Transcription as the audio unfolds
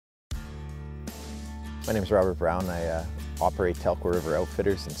My name is Robert Brown. I operate Telkwa River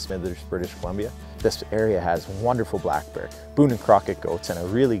Outfitters in Smithers, British Columbia. This area has wonderful black bear, Boone and Crockett goats, and a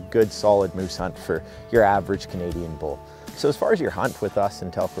really good solid moose hunt for your average Canadian bull. So as far as your hunt with us in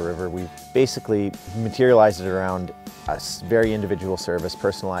Telkwa River, we've basically materialized it around a very individual service,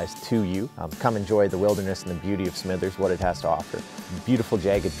 personalized to you. Come enjoy the wilderness and the beauty of Smithers, what it has to offer. Beautiful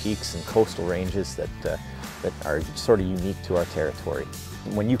jagged peaks and coastal ranges that are sort of unique to our territory.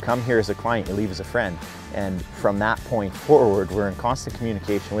 When you come here as a client, you leave as a friend, and from that point forward, we're in constant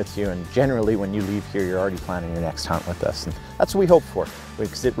communication with you, and generally when you leave here, you're already planning your next hunt with us. And that's what we hope for,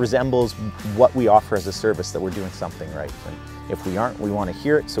 because it resembles what we offer as a service, that we're doing something right. And if we aren't, we want to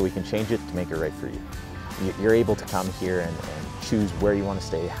hear it so we can change it to make it right for you. You're able to come here and choose where you want to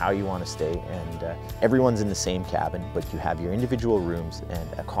stay, how you want to stay, and everyone's in the same cabin, but you have your individual rooms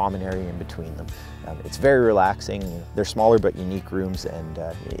and a common area in between them. It's very relaxing. They're smaller but unique rooms, and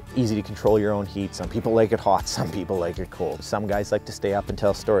easy to control your own heat. Some people like it hot, some people like it cold. Some guys like to stay up and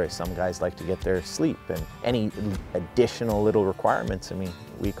tell stories, some guys like to get their sleep, and any additional little requirements, I mean,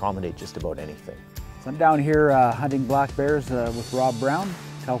 we accommodate just about anything. So I'm down here hunting black bears with Rob Brown,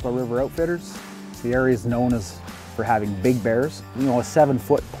 Telkwa River Outfitters. The area is known for having big bears. You know, a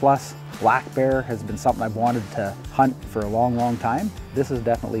 7-foot plus black bear has been something I've wanted to hunt for a long, long time. This is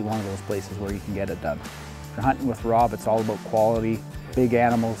definitely one of those places where you can get it done. If you're hunting with Rob, it's all about quality, big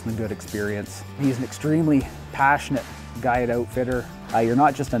animals, and a good experience. He's an extremely passionate guide outfitter. You're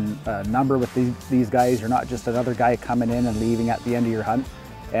not just a number with these guys. You're not just another guy coming in and leaving at the end of your hunt.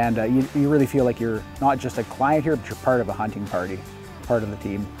 And you really feel like you're not just a client here, but you're part of a hunting party, part of the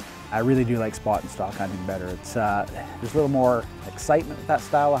team. I really do like spot and stock hunting better. There's a little more excitement with that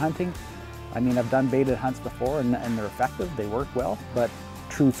style of hunting. I mean, I've done baited hunts before and they're effective, they work well, but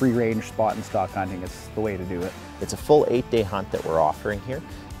true free range spot and stock hunting is the way to do it. It's a full 8-day hunt that we're offering here,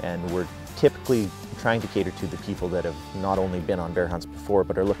 and we're typically trying to cater to the people that have not only been on bear hunts before,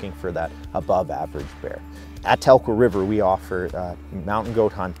 but are looking for that above average bear. At Telkwa River, we offer a mountain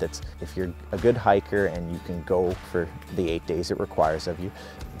goat hunt that's, if you're a good hiker and you can go for the 8 days it requires of you,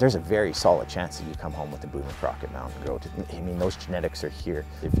 there's a very solid chance that you come home with a Boone and Crockett mountain goat. I mean, those genetics are here.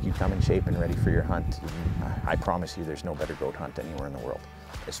 If you come in shape and ready for your hunt, I promise you there's no better goat hunt anywhere in the world.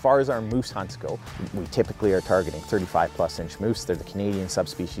 As far as our moose hunts go, we typically are targeting 35+ inch moose. They're the Canadian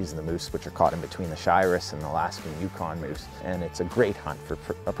subspecies of the moose, which are caught in between the Shiras and the Alaskan Yukon moose. And it's a great hunt for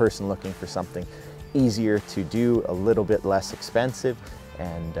a person looking for something easier to do, a little bit less expensive,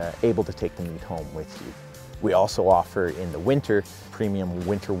 and able to take the meat home with you. We also offer in the winter, premium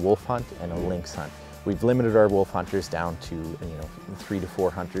winter wolf hunt and a lynx hunt. We've limited our wolf hunters down to 3 to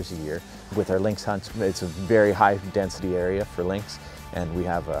 4 hunters a year. With our lynx hunts, it's a very high density area for lynx, and we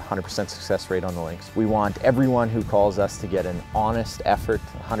have a 100% success rate on the lynx. We want everyone who calls us to get an honest effort,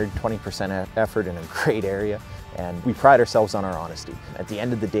 120% effort in a great area, and we pride ourselves on our honesty. At the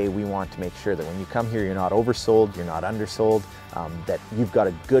end of the day, we want to make sure that when you come here, you're not oversold, you're not undersold, that you've got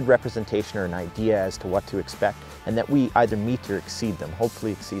a good representation or an idea as to what to expect, and that we either meet or exceed them,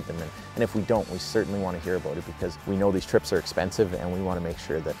 hopefully exceed them. And if we don't, we certainly want to hear about it, because we know these trips are expensive, and we want to make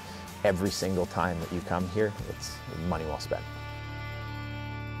sure that every single time that you come here, it's money well spent.